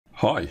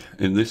Hi,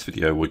 in this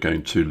video we're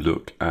going to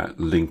look at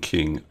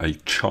linking a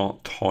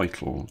chart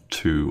title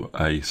to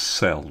a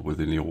cell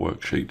within your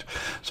worksheet.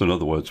 So in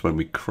other words, when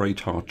we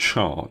create our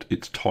chart,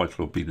 its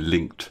title will be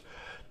linked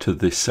to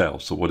this cell.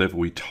 So whatever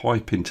we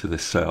type into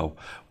this cell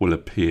will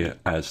appear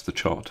as the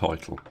chart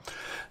title.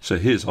 So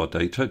here's our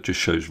data, it just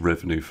shows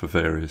revenue for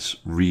various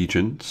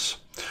regions.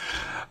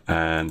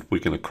 And we're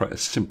going to create a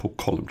simple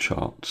column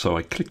chart. So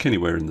I click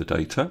anywhere in the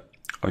data,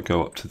 I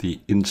go up to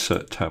the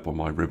Insert tab on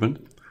my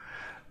ribbon,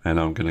 and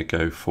I'm going to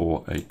go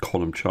for a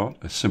column chart,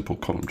 a simple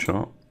column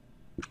chart.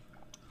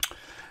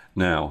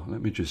 Now,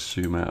 let me just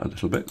zoom out a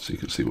little bit so you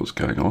can see what's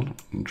going on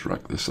and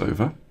drag this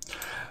over.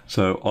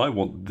 So I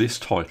want this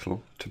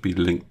title to be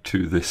linked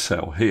to this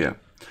cell here.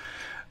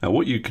 Now,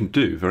 what you can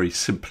do very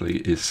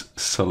simply is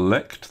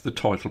select the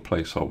title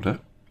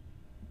placeholder,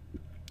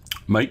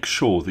 make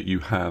sure that you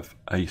have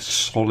a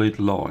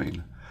solid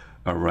line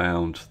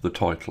around the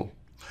title.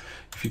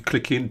 If you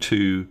click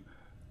into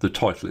the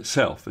title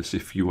itself as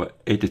if you were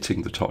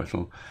editing the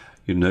title,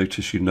 you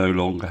notice you no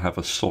longer have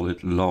a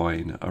solid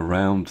line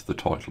around the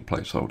title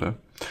placeholder.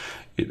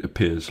 It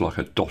appears like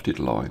a dotted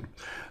line.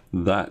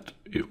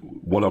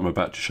 What I'm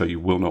about to show you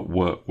will not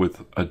work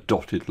with a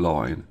dotted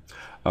line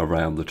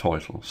around the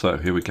title. So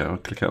here we go, I'll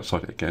click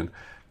outside it again,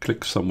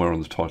 click somewhere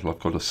on the title, I've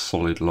got a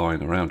solid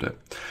line around it.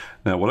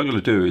 Now what I'm going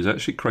to do is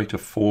actually create a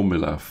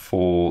formula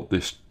for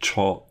this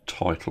chart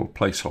title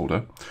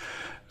placeholder.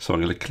 So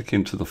I'm going to click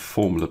into the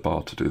formula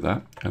bar to do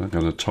that, and I'm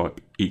going to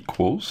type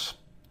equals,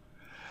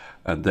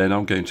 and then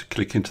I'm going to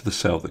click into the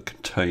cell that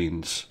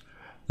contains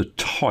the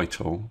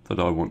title that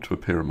I want to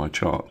appear in my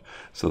chart.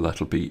 So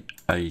that'll be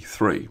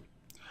A3.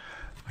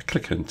 I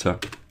click enter,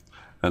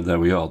 and there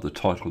we are, the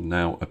title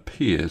now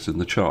appears in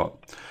the chart.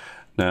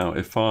 Now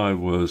if I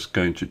was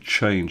going to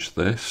change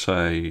this,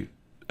 say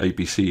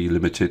ABC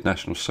Limited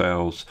National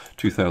Sales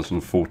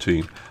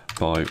 2014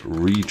 by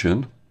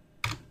region,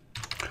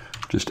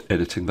 just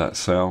editing that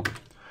cell,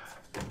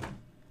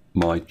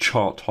 my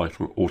chart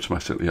title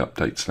automatically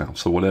updates now.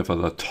 So whatever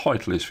the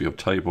title is for your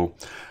table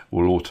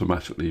will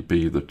automatically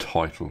be the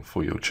title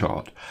for your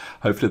chart.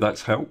 Hopefully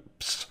that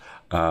helps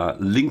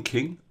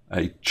linking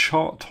a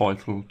chart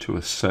title to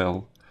a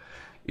cell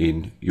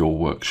in your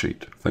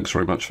worksheet. Thanks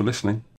very much for listening.